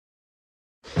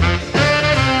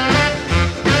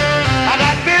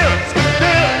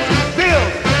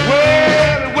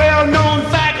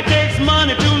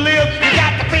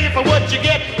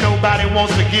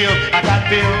wants to give. I got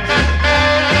bills.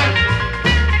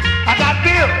 I got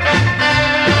bills.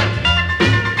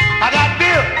 I got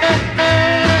bills.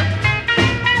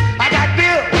 I got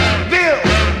bills, bills,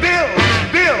 bills,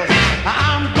 bills.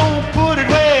 I'm gonna put it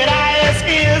where it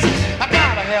is. I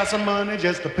gotta have some money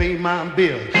just to pay my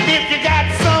bills. If you got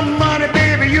some money,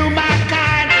 baby, you my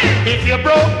kind. If you're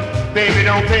broke, baby,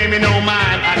 don't pay me no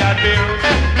mind. I got bills.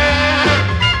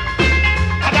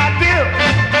 I got bills.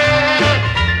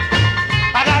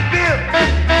 I got bills.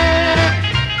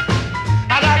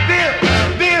 I got bills,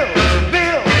 bills,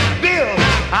 bills, bills.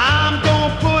 I'm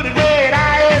gonna put it where it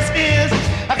is.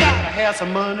 I gotta have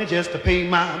some money just to pay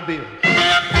my bills.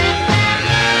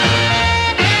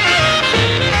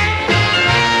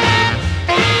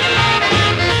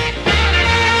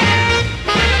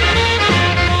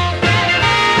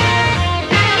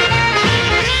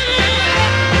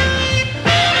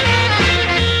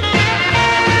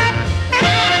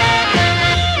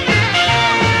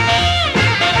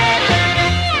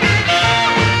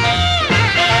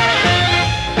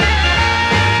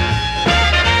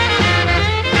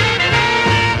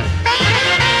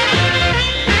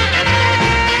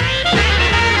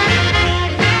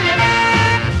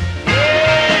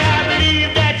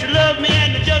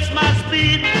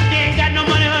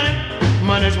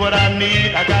 Money's what I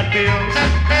need. I got bills.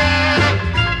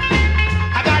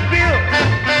 I got bills.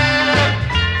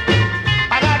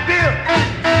 I got bills.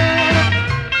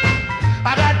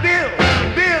 I got bills.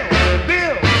 Bills,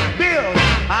 bills, bills.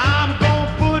 I'm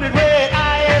gonna put it where it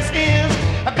is.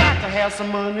 I got to have some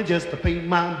money just to pay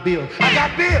my bill. I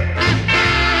got bills.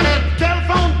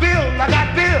 Telephone bill. I got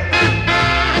bills.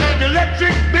 The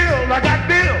electric bill. I got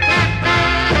bills.